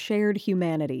of our shared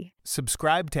humanity.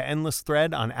 Subscribe to Endless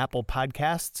Thread on Apple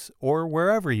Podcasts or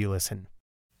wherever you listen.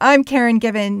 I'm Karen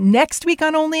Given. Next week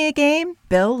on Only a Game,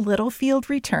 Bill Littlefield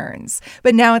returns.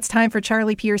 But now it's time for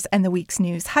Charlie Pierce and the week's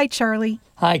news. Hi, Charlie.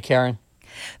 Hi, Karen.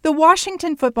 The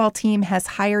Washington football team has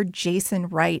hired Jason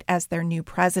Wright as their new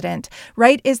president.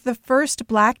 Wright is the first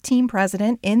black team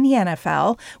president in the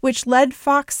NFL, which led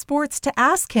Fox Sports to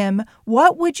ask him,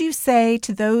 what would you say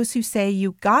to those who say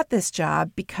you got this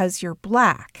job because you're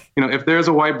black? You know, if there's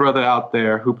a white brother out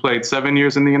there who played 7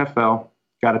 years in the NFL,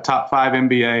 got a top 5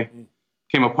 MBA,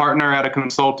 became a partner at a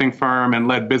consulting firm and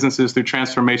led businesses through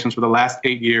transformations for the last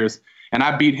 8 years, and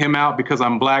I beat him out because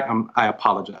I'm black, I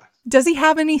apologize. Does he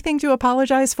have anything to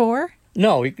apologize for?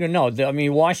 No. I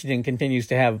mean, Washington continues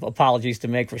to have apologies to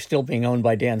make for still being owned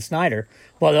by Dan Snyder.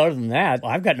 Well, other than that,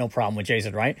 I've got no problem with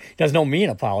Jason Wright. He doesn't owe me an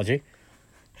apology.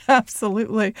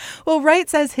 Absolutely. Well, Wright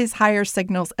says his hire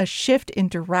signals a shift in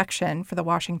direction for the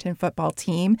Washington football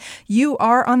team. You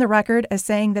are on the record as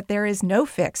saying that there is no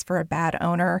fix for a bad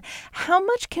owner. How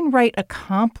much can Wright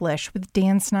accomplish with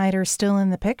Dan Snyder still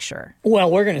in the picture? Well,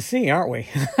 we're going to see, aren't we?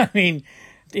 I mean,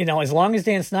 you know, as long as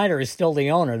Dan Snyder is still the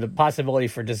owner, the possibility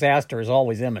for disaster is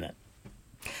always imminent.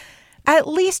 At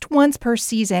least once per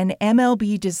season,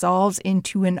 MLB dissolves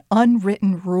into an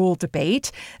unwritten rule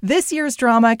debate. This year's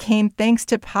drama came thanks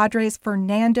to Padres'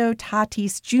 Fernando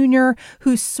Tatis Jr.,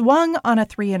 who swung on a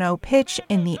 3-0 pitch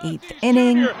in the 8th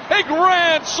inning. A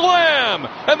grand slam,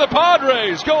 and the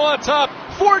Padres go on top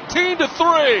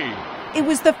 14-3. It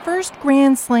was the first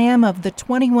grand slam of the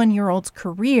 21-year-old's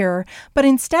career, but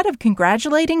instead of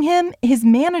congratulating him, his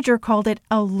manager called it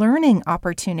a learning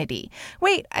opportunity.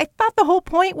 Wait, I thought the whole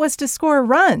point was to score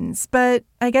runs, but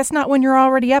I guess not when you're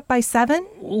already up by 7?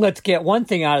 Let's get one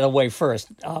thing out of the way first.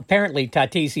 Apparently,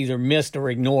 Tatis either missed or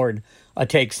ignored a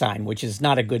take sign, which is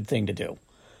not a good thing to do.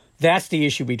 That's the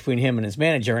issue between him and his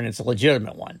manager, and it's a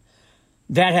legitimate one.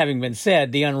 That having been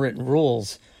said, the unwritten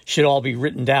rules should all be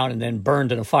written down and then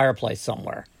burned in a fireplace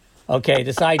somewhere. Okay,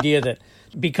 this idea that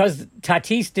because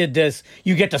Tatis did this,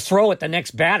 you get to throw at the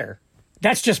next batter,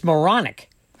 that's just moronic.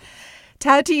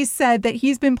 Tatis said that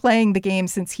he's been playing the game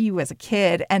since he was a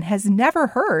kid and has never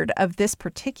heard of this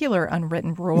particular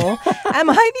unwritten rule. Am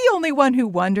I the only one who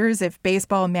wonders if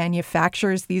baseball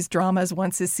manufactures these dramas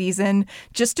once a season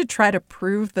just to try to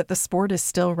prove that the sport is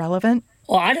still relevant?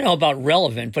 Well, I don't know about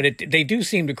relevant, but they do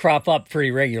seem to crop up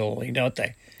pretty regularly, don't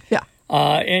they? Yeah.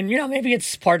 And, you know, maybe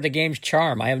it's part of the game's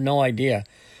charm. I have no idea.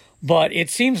 But it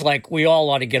seems like we all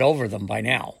ought to get over them by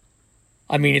now.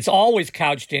 I mean, it's always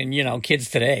couched in, you know,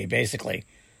 kids today, basically.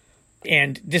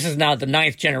 And this is now the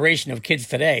 9th generation of kids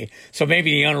today. So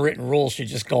maybe the unwritten rules should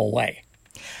just go away.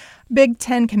 Big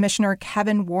Ten Commissioner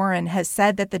Kevin Warren has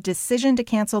said that the decision to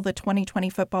cancel the 2020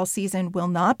 football season will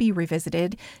not be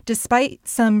revisited, despite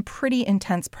some pretty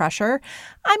intense pressure.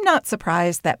 I'm not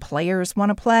surprised that players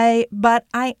want to play, but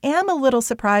I am a little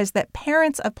surprised that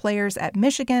parents of players at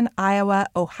Michigan, Iowa,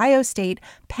 Ohio State,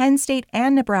 Penn State,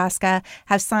 and Nebraska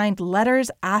have signed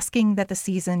letters asking that the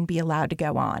season be allowed to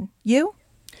go on. You?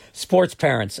 Sports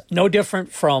parents, no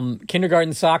different from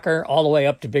kindergarten soccer all the way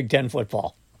up to Big Ten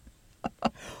football.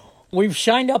 We've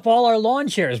shined up all our lawn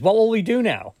chairs. What will we do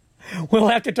now? We'll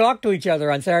have to talk to each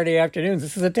other on Saturday afternoons.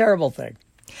 This is a terrible thing.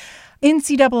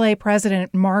 NCAA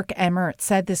President Mark Emmert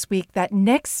said this week that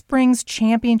next spring's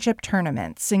championship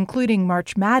tournaments, including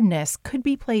March Madness, could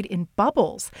be played in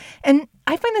bubbles. And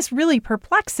I find this really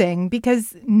perplexing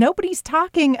because nobody's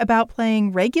talking about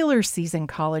playing regular season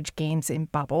college games in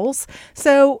bubbles.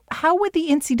 So how would the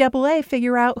NCAA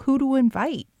figure out who to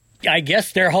invite? I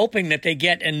guess they're hoping that they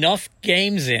get enough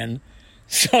games in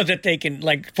so that they can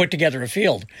put together a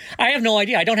field. I have no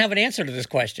idea. I don't have an answer to this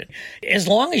question. As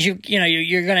long as you're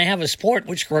going to have a sport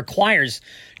which requires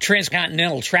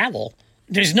transcontinental travel,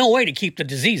 there's no way to keep the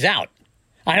disease out.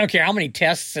 I don't care how many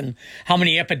tests and how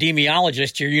many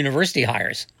epidemiologists your university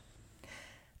hires.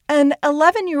 An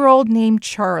 11-year-old named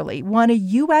Charlie won a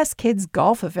U.S. kids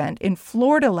golf event in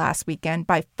Florida last weekend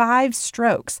by 5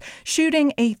 strokes,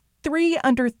 shooting a 3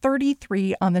 under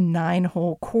 33 on the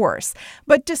 9-hole course.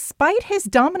 But despite his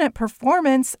dominant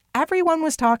performance, everyone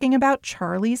was talking about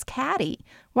Charlie's caddy.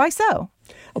 Why so?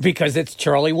 Because it's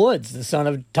Charlie Woods, the son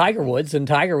of Tiger Woods, and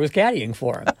Tiger was caddying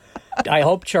for him. I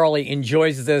hope Charlie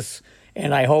enjoys this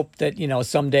And I hope that,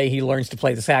 someday he learns to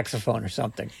play the saxophone or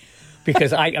something.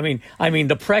 Because, I mean,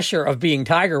 the pressure of being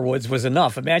Tiger Woods was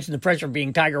enough. Imagine the pressure of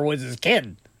being Tiger Woods'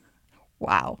 kid.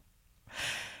 Wow.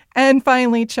 And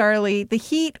finally, Charlie, the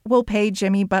Heat will pay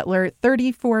Jimmy Butler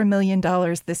 $34 million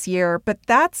this year, but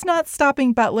that's not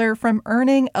stopping Butler from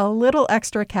earning a little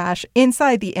extra cash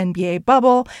inside the NBA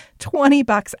bubble,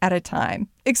 $20 at a time.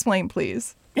 Explain,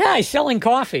 please. Yeah, he's selling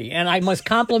coffee, and I must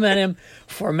compliment him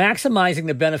for maximizing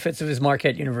the benefits of his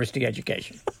Marquette University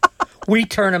education. We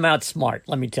turn him out smart,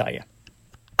 let me tell you.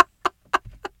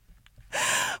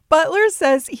 Butler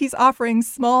says he's offering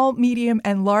small, medium,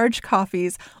 and large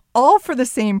coffees all for the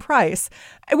same price,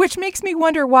 which makes me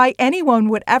wonder why anyone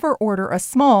would ever order a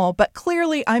small, but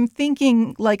clearly I'm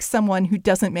thinking like someone who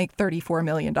doesn't make $34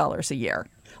 million a year.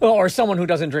 Well, or someone who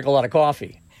doesn't drink a lot of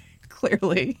coffee.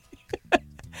 Clearly.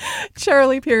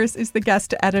 Charlie Pierce is the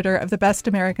guest editor of the Best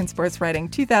American Sports Writing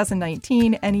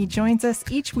 2019, and he joins us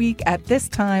each week at this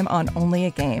time on Only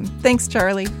a Game. Thanks,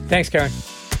 Charlie. Thanks, Karen.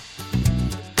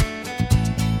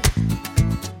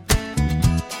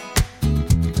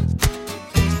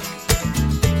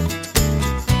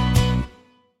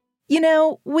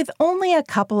 With only a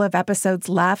couple of episodes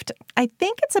left, I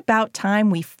think it's about time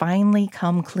we finally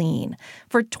come clean.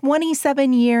 For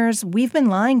 27 years, we've been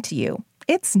lying to you.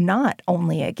 It's not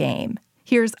only a game.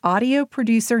 Here's audio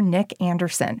producer Nick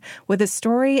Anderson with a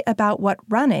story about what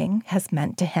running has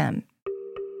meant to him.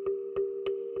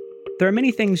 There are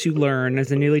many things you learn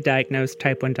as a newly diagnosed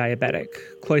type 1 diabetic,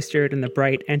 cloistered in the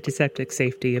bright antiseptic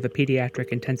safety of a pediatric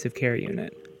intensive care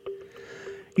unit.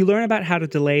 You learn about how to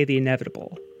delay the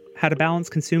inevitable, how to balance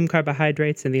consumed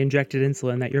carbohydrates and the injected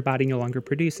insulin that your body no longer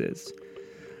produces.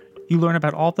 You learn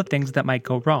about all the things that might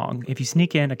go wrong if you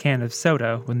sneak in a can of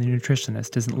soda when the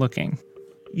nutritionist isn't looking.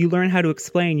 You learn how to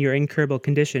explain your incurable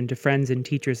condition to friends and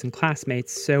teachers and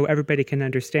classmates so everybody can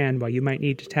understand why you might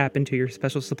need to tap into your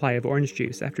special supply of orange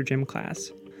juice after gym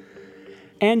class.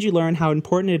 And you learn how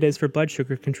important it is for blood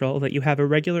sugar control that you have a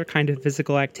regular kind of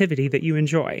physical activity that you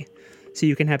enjoy, so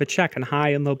you can have a check on high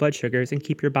and low blood sugars and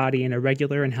keep your body in a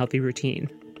regular and healthy routine.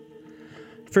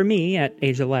 For me, at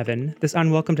age 11, this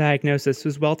unwelcome diagnosis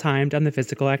was well-timed on the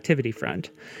physical activity front,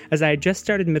 as I had just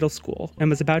started middle school and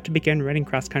was about to begin running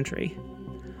cross-country.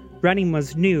 Running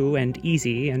was new and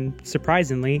easy, and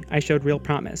surprisingly, I showed real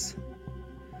promise.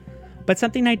 But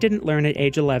something I didn't learn at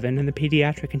age 11 in the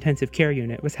pediatric intensive care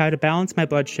unit was how to balance my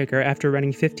blood sugar after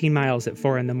running 15 miles at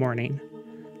 4 a.m.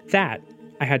 That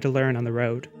I had to learn on the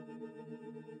road.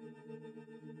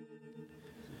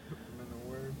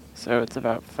 So it's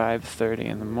about 5:30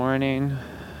 in the morning.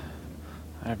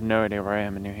 I have no idea where I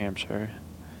am in New Hampshire.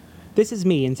 This is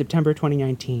me in September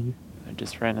 2019. I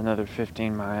just ran another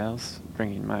 15 miles,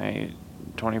 bringing my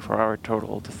 24-hour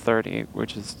total to 30,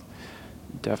 which is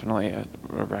definitely a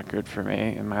record for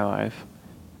me in my life.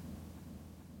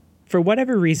 For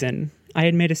whatever reason, I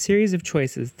had made a series of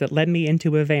choices that led me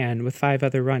into a van with 5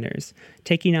 other runners,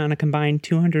 taking on a combined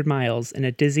 200 miles in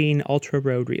a dizzying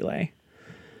ultra-road relay.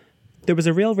 There was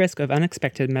a real risk of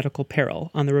unexpected medical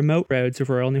peril on the remote roads of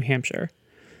rural New Hampshire.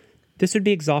 This would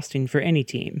be exhausting for any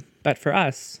team, but for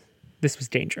us, this was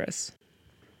dangerous.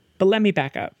 But let me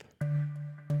back up.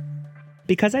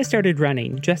 Because I started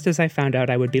running just as I found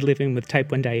out I would be living with type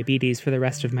 1 diabetes for the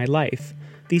rest of my life,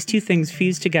 these two things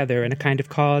fused together in a kind of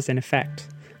cause and effect,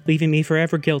 leaving me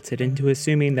forever guilted into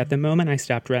assuming that the moment I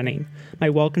stopped running,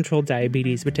 my well-controlled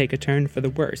diabetes would take a turn for the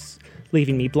worse,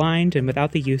 leaving me blind and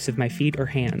without the use of my feet or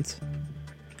hands.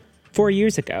 4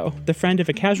 years ago, the friend of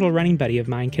a casual running buddy of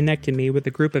mine connected me with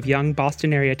a group of young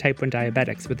Boston-area type 1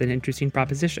 diabetics with an interesting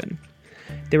proposition.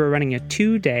 They were running a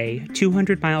 2-day,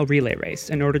 200-mile relay race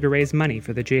in order to raise money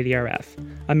for the JDRF,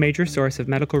 a major source of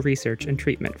medical research and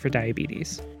treatment for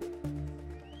diabetes.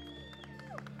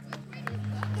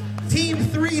 Team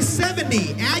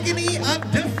 370, Agony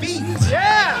of Defeat.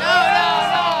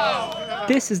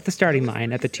 This is the starting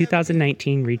line at the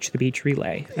 2019 Reach the Beach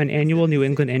Relay, an annual New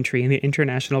England entry in the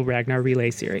International Ragnar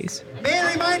Relay Series. May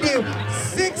I remind you,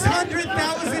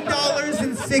 $600,000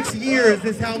 in 6 years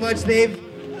is how much they've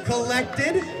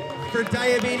collected for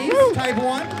diabetes type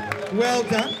 1. Well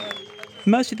done.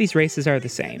 Most of these races are the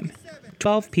same.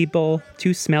 12 people,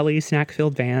 2 smelly,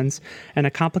 snack-filled vans, and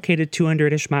a complicated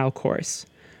 200-ish mile course.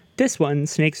 This one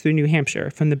snakes through New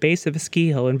Hampshire from the base of a ski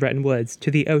hill in Bretton Woods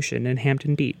to the ocean in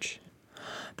Hampton Beach.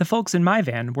 The folks in my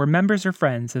van were members or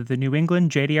friends of the New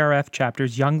England JDRF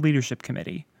chapter's Young Leadership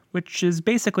Committee, which is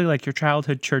basically like your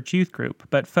childhood church youth group,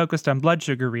 but focused on blood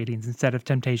sugar readings instead of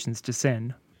temptations to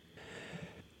sin.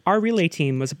 Our relay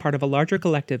team was a part of a larger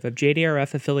collective of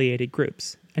JDRF-affiliated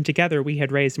groups, and together we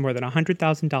had raised more than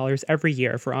 $100,000 every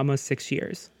year for almost 6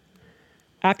 years.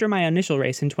 After my initial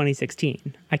race in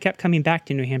 2016, I kept coming back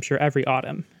to New Hampshire every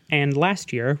autumn, and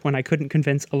last year, when I couldn't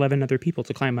convince 11 other people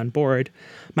to climb on board,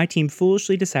 my team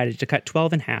foolishly decided to cut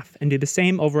 12 in half and do the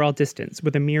same overall distance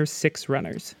with a mere 6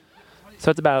 runners.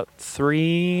 So it's about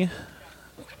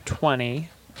 3:20,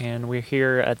 and we're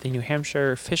here at the New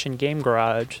Hampshire Fish and Game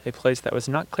Garage, a place that was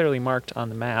not clearly marked on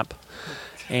the map,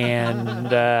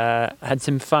 and had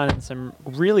some fun and some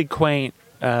really quaint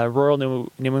rural New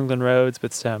England roads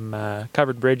with some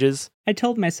covered bridges. I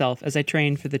told myself as I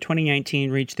trained for the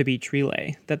 2019 Reach the Beach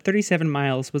relay that 37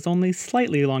 miles was only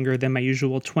slightly longer than my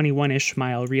usual 21-ish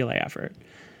mile relay effort.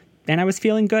 And I was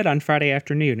feeling good on Friday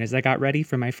afternoon as I got ready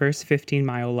for my first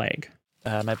 15-mile leg.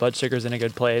 My blood sugar's in a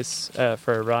good place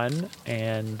for a run,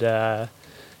 and the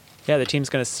team's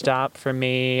going to stop for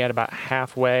me at about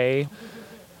halfway.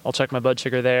 I'll check my blood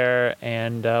sugar there,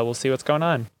 and we'll see what's going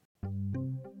on.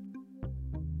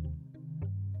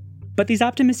 But these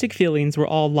optimistic feelings were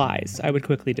all lies, I would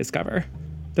quickly discover.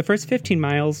 The first 15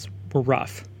 miles were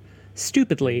rough.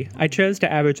 Stupidly, I chose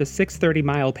to average a 6:30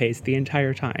 mile pace the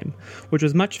entire time, which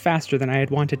was much faster than I had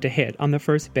wanted to hit on the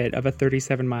first bit of a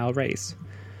 37-mile race.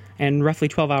 And roughly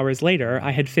 12 hours later,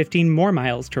 I had 15 more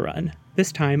miles to run,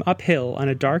 this time uphill on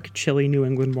a dark, chilly New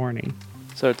England morning.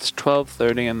 So it's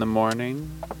 12:30 in the morning.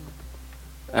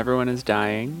 Everyone is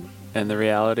dying, and the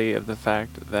reality of the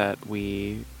fact that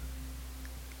we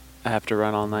have to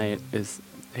run all night is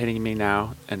hitting me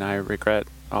now, and I regret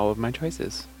all of my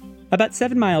choices. About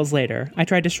 7 miles later, I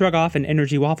tried to shrug off an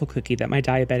energy waffle cookie that my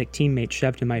diabetic teammate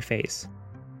shoved in my face.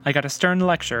 I got a stern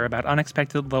lecture about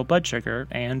unexpected low blood sugar,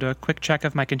 and a quick check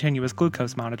of my continuous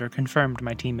glucose monitor confirmed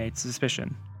my teammate's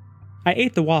suspicion. I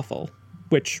ate the waffle,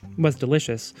 which was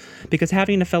delicious, because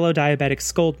having a fellow diabetic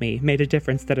scold me made a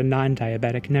difference that a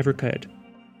non-diabetic never could.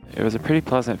 It was a pretty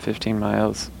pleasant 15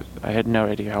 miles. I had no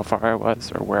idea how far I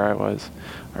was or where I was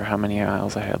or how many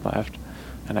miles I had left.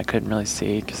 And I couldn't really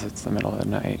see because it's the middle of the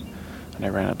night. And I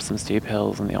ran up some steep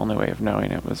hills, and the only way of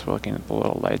knowing it was looking at the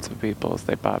little lights of people as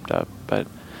they popped up. But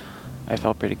I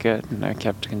felt pretty good, and I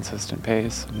kept a consistent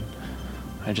pace, and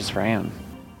I just ran.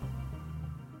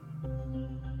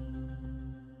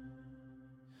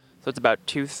 So it's about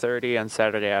 2:30 on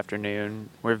Saturday afternoon.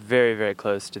 We're very, very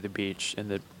close to the beach in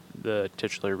the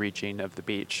titular reaching of the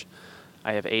beach.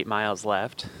 I have 8 miles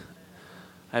left.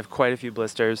 I have quite a few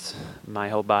blisters. My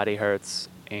whole body hurts,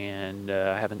 and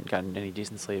I haven't gotten any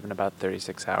decent sleep in about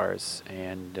 36 hours.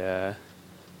 And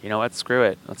you know what? Screw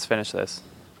it. Let's finish this.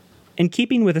 In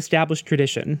keeping with established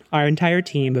tradition, our entire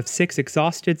team of 6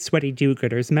 exhausted, sweaty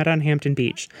do-gooders met on Hampton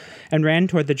Beach and ran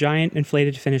toward the giant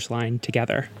inflated finish line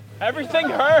together. Everything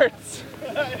hurts.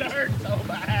 It hurts so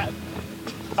bad.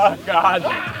 Oh, God.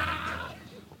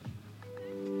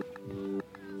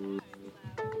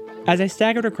 As I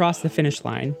staggered across the finish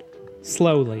line,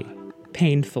 slowly,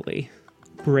 painfully,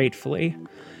 gratefully,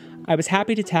 I was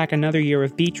happy to tack another year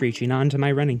of beach reaching onto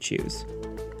my running shoes.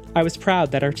 I was proud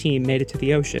that our team made it to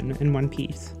the ocean in one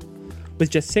piece.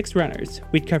 With just 6 runners,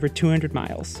 we'd covered 200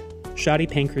 miles. Shoddy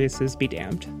pancreases be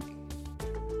damned.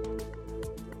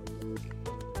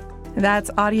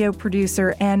 That's audio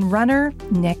producer and runner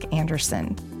Nick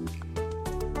Anderson.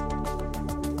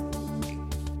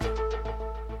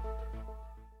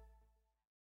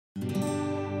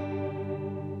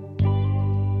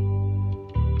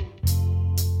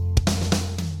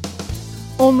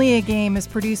 Only a Game is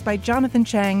produced by Jonathan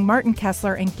Chang, Martin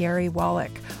Kessler, and Gary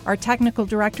Wallach. Our technical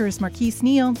director is Marquise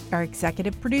Neal. Our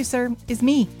executive producer is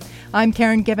me. I'm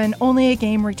Karen Given. Only a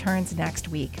Game returns next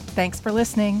week. Thanks for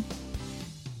listening.